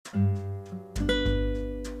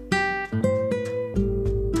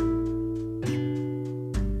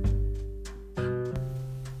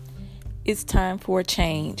It's time for a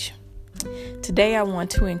change. Today I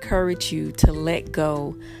want to encourage you to let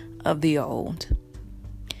go of the old.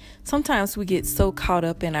 Sometimes we get so caught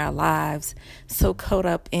up in our lives, so caught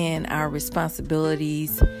up in our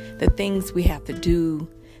responsibilities, the things we have to do,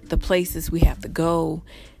 the places we have to go,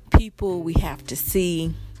 people we have to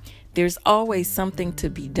see. There's always something to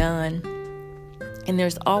be done, and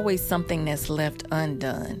there's always something that's left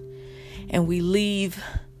undone. And we leave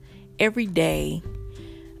every day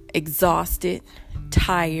exhausted,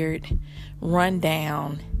 tired, run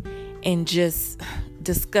down, and just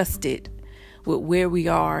disgusted with where we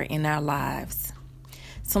are in our lives.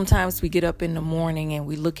 Sometimes we get up in the morning and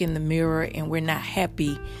we look in the mirror and we're not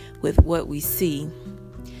happy with what we see.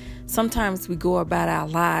 Sometimes we go about our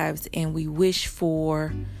lives and we wish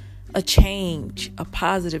for a change, a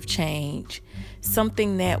positive change,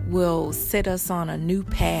 something that will set us on a new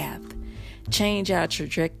path, change our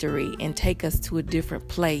trajectory and take us to a different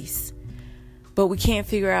place. But we can't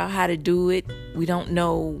figure out how to do it. We don't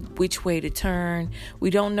know which way to turn. We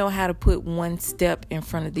don't know how to put one step in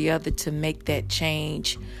front of the other to make that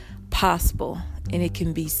change possible. And it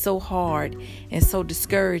can be so hard and so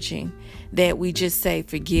discouraging that we just say,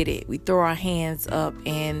 forget it. We throw our hands up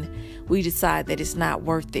and we decide that it's not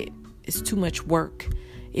worth it. It's too much work.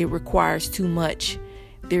 It requires too much.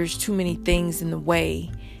 There's too many things in the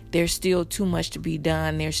way. There's still too much to be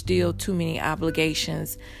done. There's still too many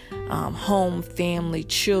obligations, home, family,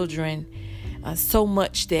 children, so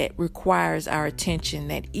much that requires our attention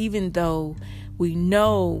that even though we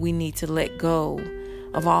know we need to let go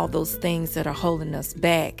of all those things that are holding us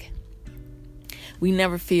back, we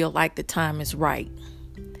never feel like the time is right.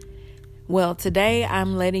 Well, today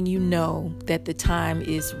I'm letting you know that the time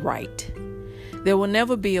is right. There will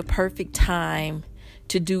never be a perfect time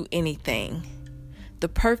to do anything. The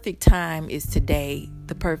perfect time is today.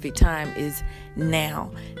 The perfect time is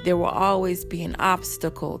now. There will always be an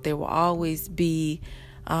obstacle. There will always be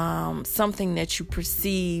something that you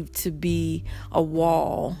perceive to be a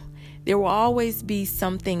wall. There will always be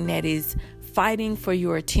something that is fighting for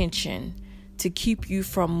your attention to keep you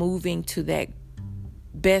from moving to that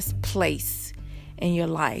best place in your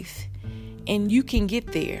life. And you can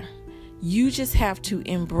get there. You just have to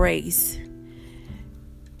embrace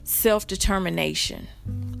self-determination.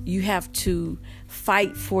 You have to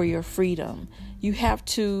fight for your freedom. You have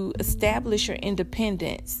to establish your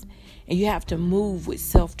independence, and you have to move with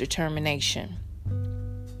self-determination.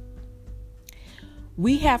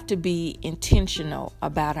 We have to be intentional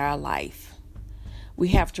about our life. We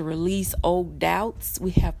have to release old doubts.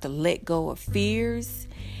 We have to let go of fears,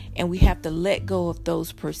 and we have to let go of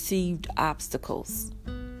those perceived obstacles.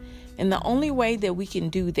 And the only way that we can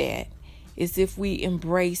do that is if we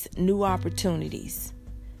embrace new opportunities.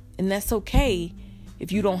 And that's okay if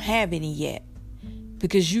you don't have any yet,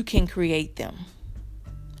 because you can create them.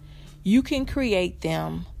 You can create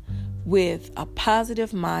them with a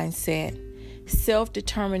positive mindset,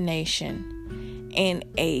 self-determination, and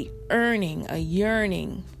a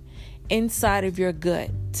yearning inside of your gut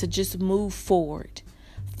to just move forward.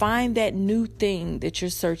 Find that new thing that you're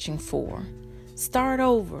searching for. Start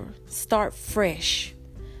over. Start fresh.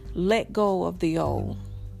 Let go of the old.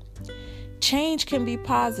 Change can be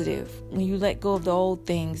positive when you let go of the old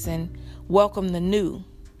things and welcome the new.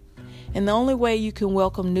 And the only way you can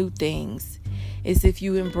welcome new things is if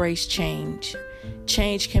you embrace change.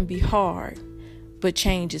 Change can be hard, but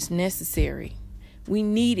change is necessary. We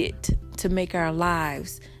need it to make our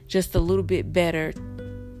lives just a little bit better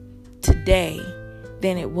today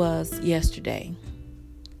than it was yesterday.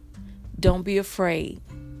 Don't be afraid.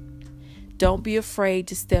 Don't be afraid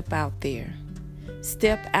to step out there.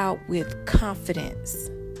 Step out with confidence,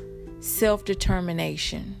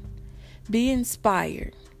 self-determination. Be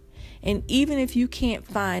inspired. And even if you can't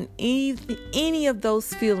find any of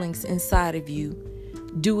those feelings inside of you,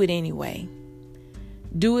 do it anyway.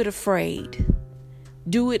 Do it afraid.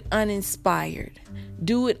 Do it uninspired.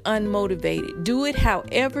 Do it unmotivated. Do it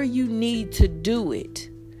however you need to do it,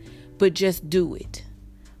 but just do it.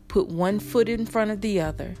 Put one foot in front of the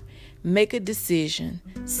other. Make a decision.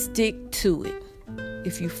 Stick to it.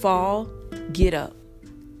 If you fall, get up.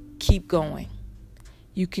 Keep going.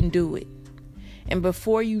 You can do it. And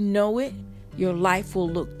before you know it, your life will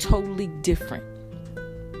look totally different.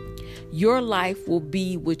 Your life will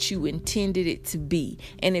be what you intended it to be.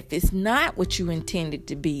 And if it's not what you intended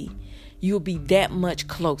to be, you'll be that much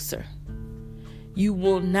closer. You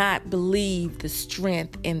will not believe the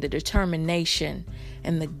strength and the determination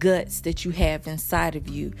and the guts that you have inside of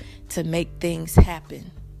you to make things happen.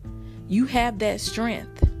 You have that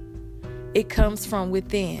strength. It comes from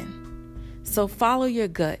within. So follow your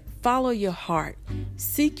gut, Follow your heart.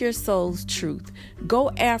 Seek your soul's truth.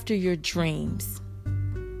 Go after your dreams.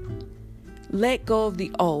 Let go of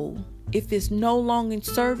the old. If it's no longer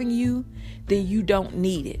serving you, then you don't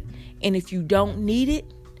need it. And if you don't need it,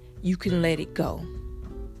 you can let it go.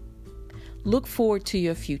 Look forward to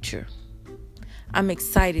your future. I'm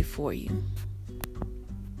excited for you.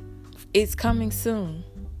 It's coming soon.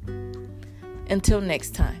 Until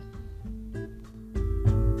next time.